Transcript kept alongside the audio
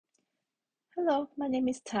Hello, my name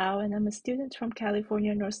is Tao and I'm a student from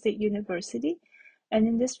California North State University. And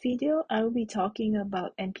in this video, I will be talking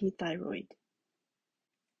about NP thyroid.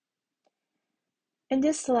 In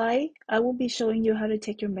this slide, I will be showing you how to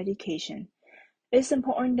take your medication. It's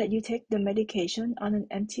important that you take the medication on an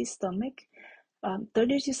empty stomach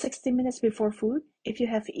 30 to 60 minutes before food. If you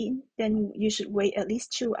have eaten, then you should wait at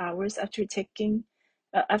least 2 hours after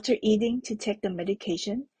eating to take the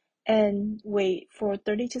medication and wait for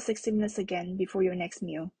 30 to 60 minutes again before your next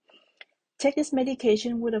meal. Take this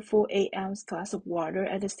medication with a full 8-ounce glass of water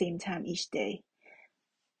at the same time each day.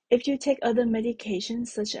 If you take other medications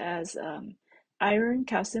such as iron,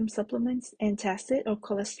 calcium supplements, antacid, or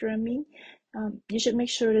cholestyramine, you should make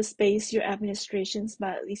sure to space your administrations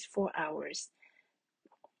by at least 4 hours.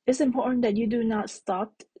 It's important that you do not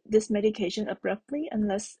stop this medication abruptly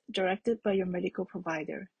unless directed by your medical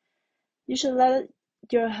provider. You should let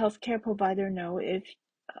your healthcare provider know if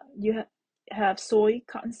you have soy,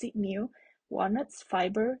 cottonseed meal, walnuts,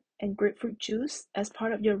 fiber, and grapefruit juice as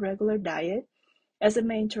part of your regular diet, as it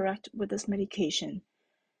may interact with this medication.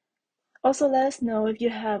 Also, let us know if you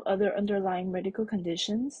have other underlying medical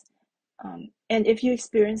conditions, and if you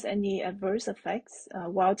experience any adverse effects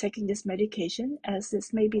while taking this medication, as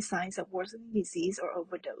this may be signs of worsening disease or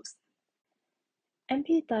overdose.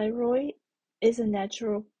 NP thyroid is a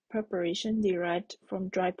natural preparation derived from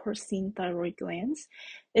dry porcine thyroid glands.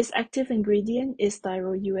 Its active ingredient is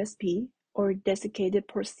thyroid USP, or desiccated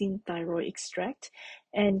porcine thyroid extract,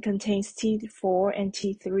 and contains T4 and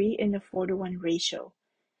T3 in a 4:1 ratio.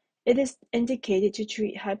 It is indicated to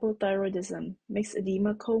treat hypothyroidism, mixed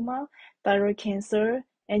edema coma, thyroid cancer,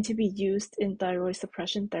 and to be used in thyroid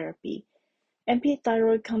suppression therapy. NP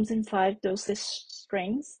thyroid comes in 5 dosage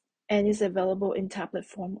strengths and is available in tablet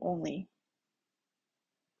form only.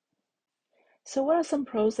 So what are some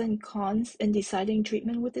pros and cons in deciding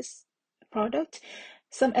treatment with this product?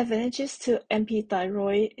 Some advantages to NP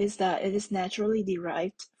thyroid is that it is naturally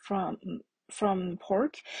derived from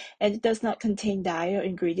pork, and it does not contain dye or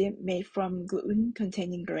ingredient made from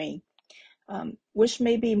gluten-containing grain, which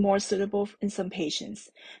may be more suitable in some patients.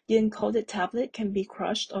 The encoded tablet can be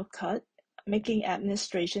crushed or cut, making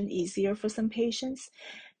administration easier for some patients.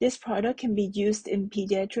 This product can be used in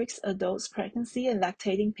pediatrics, adults, pregnancy, and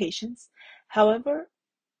lactating patients. However,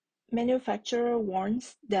 manufacturer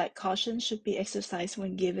warns that caution should be exercised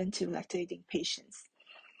when given to lactating patients.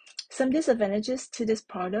 Some disadvantages to this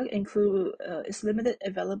product include its limited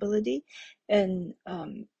availability and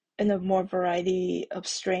in a more variety of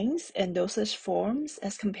strengths and dosage forms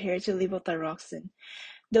as compared to levothyroxine.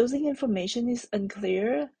 Dosing information is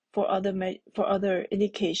unclear for other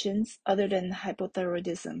indications other than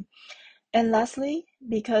hypothyroidism. And lastly,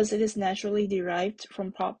 because it is naturally derived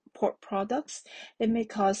from pork products, it may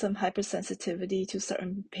cause some hypersensitivity to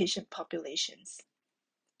certain patient populations.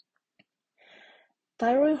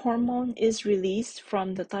 Thyroid hormone is released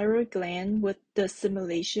from the thyroid gland with the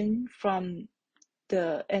stimulation from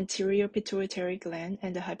the anterior pituitary gland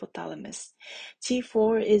and the hypothalamus.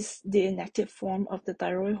 T4 is the inactive form of the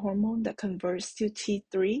thyroid hormone that converts to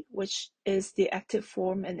T3, which is the active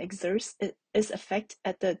form and exerts its effect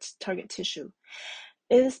at the target tissue.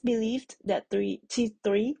 It is believed that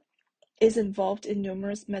T3 is involved in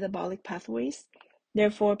numerous metabolic pathways.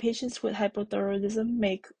 Therefore, patients with hypothyroidism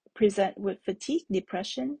may present with fatigue,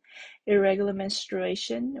 depression, irregular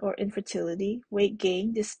menstruation or infertility, weight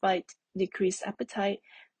gain despite decreased appetite,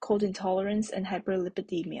 cold intolerance, and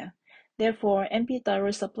hyperlipidemia. Therefore, NP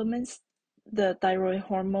thyroid supplements the thyroid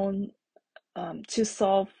hormone to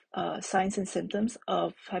solve signs and symptoms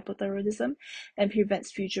of hypothyroidism and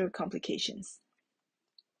prevents future complications.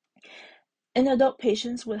 In adult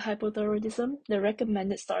patients with hypothyroidism, the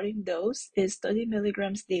recommended starting dose is 30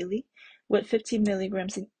 milligrams daily, with 15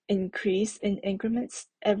 milligrams increase in increments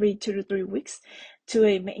every 2 to 3 weeks to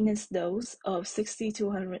a maintenance dose of 60 to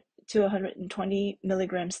 120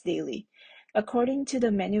 milligrams daily. According to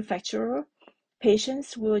the manufacturer,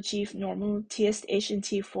 patients will achieve normal TSH and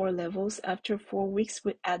T4 levels after 4 weeks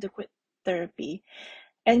with adequate therapy.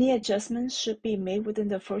 Any adjustments should be made within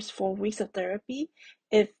the first 4 weeks of therapy.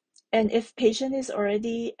 If patient is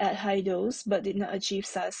already at high dose but did not achieve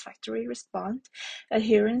satisfactory response,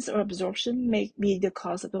 adherence or absorption may be the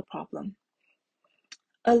cause of the problem.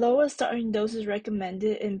 A lower starting dose is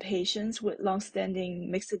recommended in patients with long-standing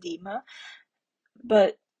mixed edema,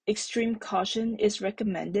 but extreme caution is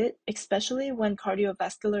recommended, especially when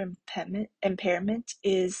cardiovascular impairment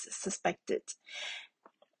is suspected.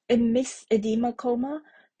 In mixed edema coma,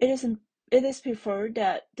 it is preferred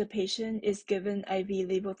that the patient is given IV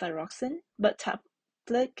levothyroxine, but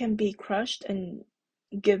tablet can be crushed and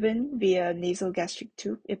given via nasogastric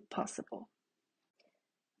tube if possible.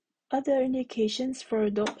 Other indications for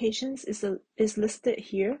adult patients is listed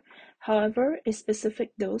here. However, a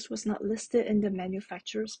specific dose was not listed in the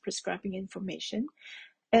manufacturer's prescribing information,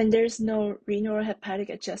 and there's no renal or hepatic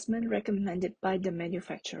adjustment recommended by the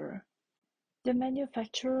manufacturer. The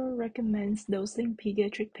manufacturer recommends dosing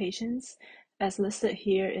pediatric patients as listed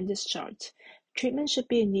here in this chart. Treatment should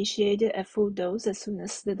be initiated at full dose as soon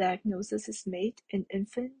as the diagnosis is made in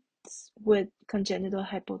infants with congenital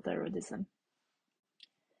hypothyroidism.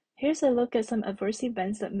 Here's a look at some adverse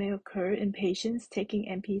events that may occur in patients taking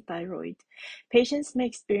NP-thyroid. Patients may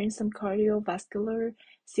experience some cardiovascular,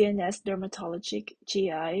 CNS, dermatologic,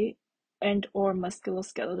 GI, and/or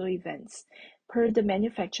musculoskeletal events. Per the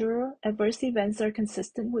manufacturer, adverse events are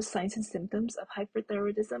consistent with signs and symptoms of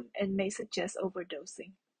hyperthyroidism and may suggest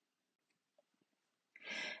overdosing.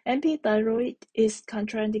 NP-thyroid is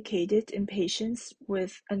contraindicated in patients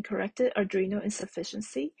with uncorrected adrenal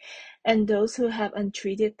insufficiency and those who have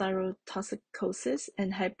untreated thyrotoxicosis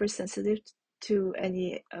and hypersensitive to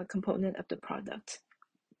any component of the product.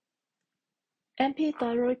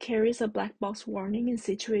 NP-thyroid carries a black box warning in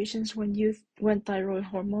situations when thyroid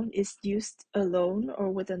hormone is used alone or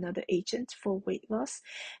with another agent for weight loss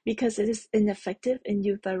because it is ineffective in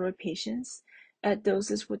euthyroid patients at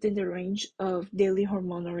doses within the range of daily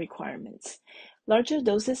hormonal requirements. Larger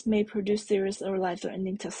doses may produce serious or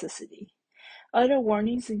life-threatening toxicity. Other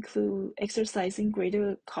warnings include exercising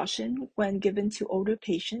greater caution when given to older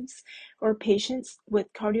patients or patients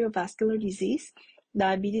with cardiovascular disease,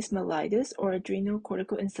 diabetes mellitus, or adrenal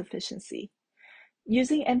cortical insufficiency.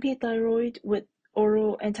 Using NP-thyroid with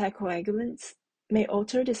oral anticoagulants may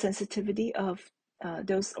alter the sensitivity of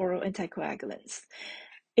those oral anticoagulants.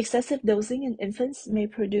 Excessive dosing in infants may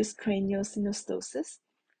produce craniosynostosis.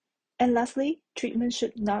 And lastly, treatment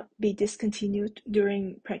should not be discontinued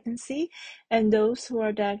during pregnancy, and those who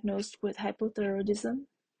are diagnosed with hypothyroidism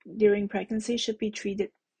during pregnancy should be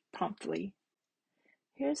treated promptly.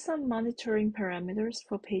 Here's some monitoring parameters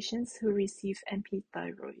for patients who receive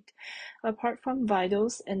NP-thyroid. Apart from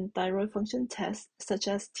vitals and thyroid function tests such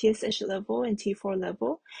as TSH level and T4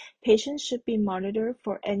 level, patients should be monitored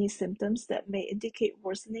for any symptoms that may indicate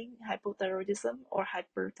worsening hypothyroidism or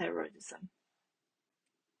hyperthyroidism.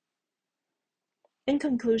 In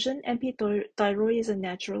conclusion, NP-thyroid is a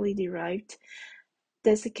naturally derived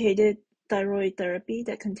desiccated thyroid therapy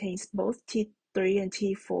that contains both T3 and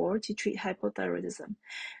T4 to treat hypothyroidism.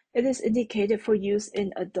 It is indicated for use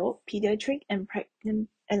in adult, pediatric, and pregnant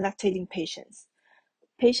and lactating patients.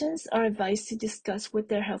 Patients are advised to discuss with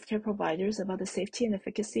their healthcare providers about the safety and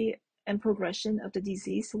efficacy and progression of the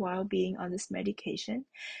disease while being on this medication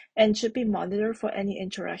and should be monitored for any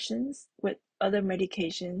interactions with other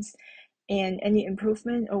medications and any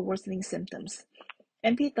improvement or worsening symptoms.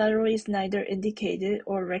 NP-thyroid is neither indicated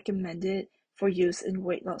or recommended for use in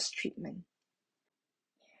weight loss treatment.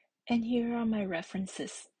 And here are my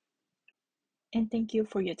references. And thank you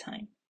for your time.